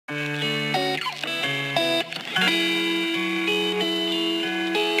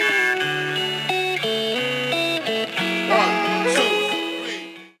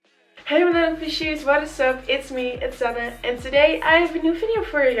what is up? It's me, it's Sanne, and today I have a new video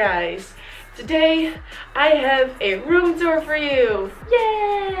for you guys. Today I have a room tour for you.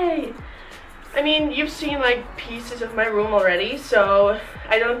 Yay! I mean, you've seen like pieces of my room already, so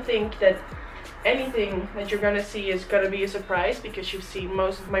I don't think that anything that you're gonna see is gonna be a surprise because you've seen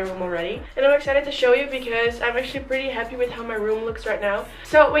most of my room already. And I'm excited to show you because I'm actually pretty happy with how my room looks right now.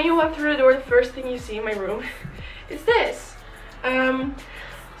 So when you walk through the door, the first thing you see in my room is this.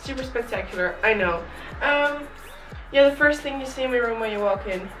 Super spectacular, I know. Yeah, the first thing you see in my room when you walk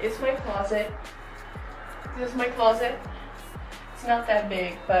in is my closet. This is my closet. It's not that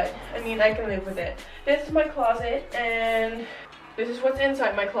big, but I mean, I can live with it. This is my closet, and this is what's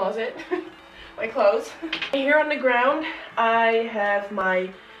inside my closet. My clothes. Here on the ground, I have my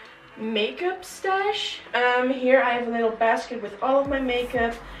makeup stash. Here I have a little basket with all of my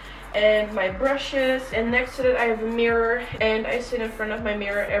makeup and my brushes, and next to that I have a mirror, and I sit in front of my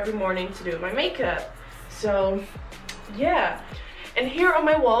mirror every morning to do my makeup. So yeah, and here on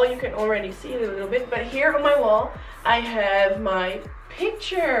my wall, you can already see it a little bit, but here on my wall I have my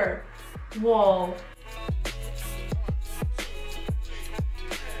picture wall.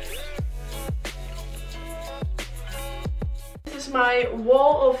 This is my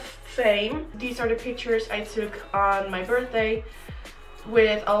wall of fame. These are the pictures I took on my birthday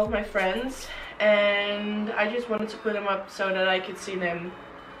with all of my friends, and I just wanted to put them up so that I could see them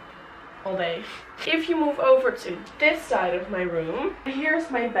all day. If you move over to this side of my room,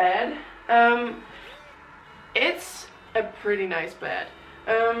 here's my bed. It's a pretty nice bed.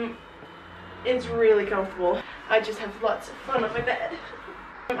 It's really comfortable. I just have lots of fun on my bed.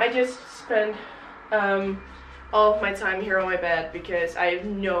 I just spend all of my time here on my bed because I have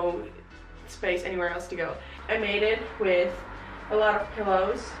no space anywhere else to go. I made it with a lot of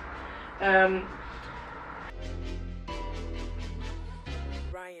pillows.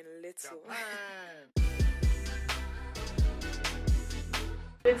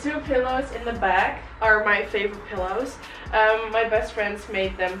 The two pillows in the back are my favorite pillows. My best friends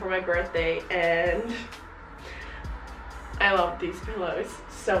made them for my birthday, and I love these pillows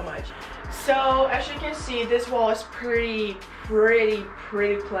so much. So as you can see, this wall is pretty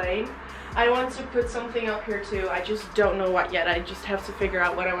plain. I want to put something up here too. I just don't know what yet. I just have to figure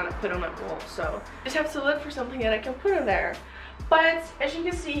out what I want to put on that wall. So I just have to look for something that I can put in there. But as you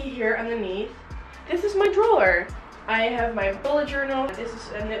can see here underneath, this is my drawer. I have my bullet journal. This is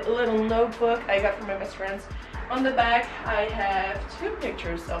a little notebook I got from my best friends. On the back, I have two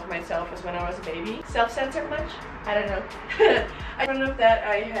pictures of myself as when I was a baby. Self-centered much? I don't know. In front of that,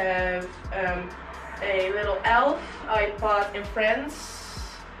 I have a little elf I bought in France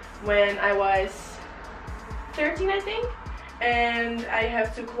when I was 13, I think. And I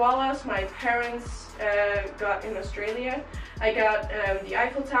have two koalas my parents got in Australia. I got the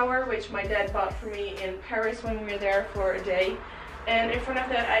Eiffel Tower, which my dad bought for me in Paris when we were there for a day. And in front of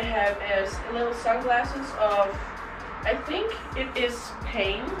that I have little sunglasses of, I think it is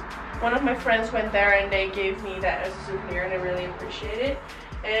Pain. One of my friends went there and they gave me that as a souvenir, and I really appreciate it.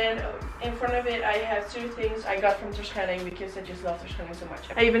 And in front of it I have two things I got from Terschelling because I just love Terschelling so much.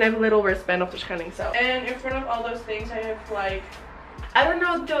 I even have a little wristband of Terschelling. So, and in front of all those things I have like, I don't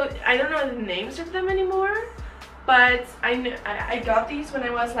know the names of them anymore, but I got these when I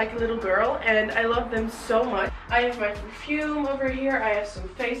was like a little girl and I love them so much. I have my perfume over here. I have some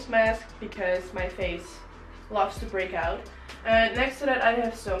face masks because my face loves to break out. Next to that I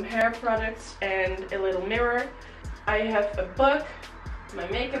have some hair products and a little mirror. I have a book, my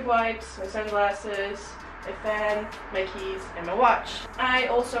makeup wipes, my sunglasses, a fan, my keys, and my watch. I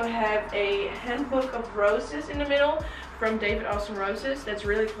also have a handbook of roses in the middle from David Austin Roses that's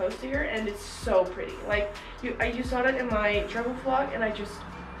really close to here, and it's so pretty. Like, you saw that in my travel vlog, and I just,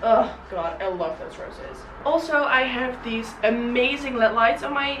 oh god, I love those roses. Also, I have these amazing LED lights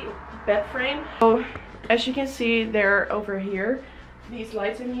on my bed frame. So, as you can see, they're over here. These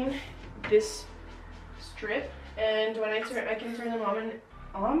lights, I mean, this strip. And when I can turn them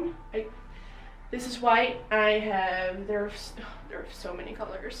on. This is white. I have, there are so many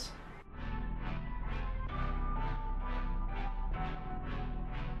colors.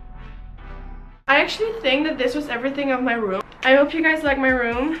 I actually think that this was everything of my room. I hope you guys like my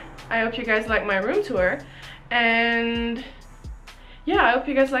room. I hope you guys like my room tour. And yeah, I hope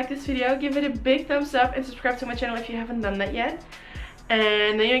you guys like this video. Give it a big thumbs up and subscribe to my channel if you haven't done that yet.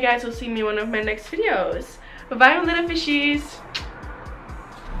 And then you guys will see me in one of my next videos. Bye bye, my little fishies.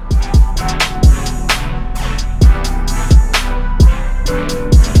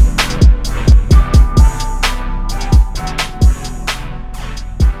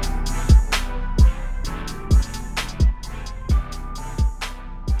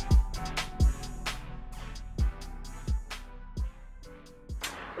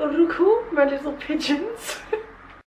 Ruku, my little pigeons.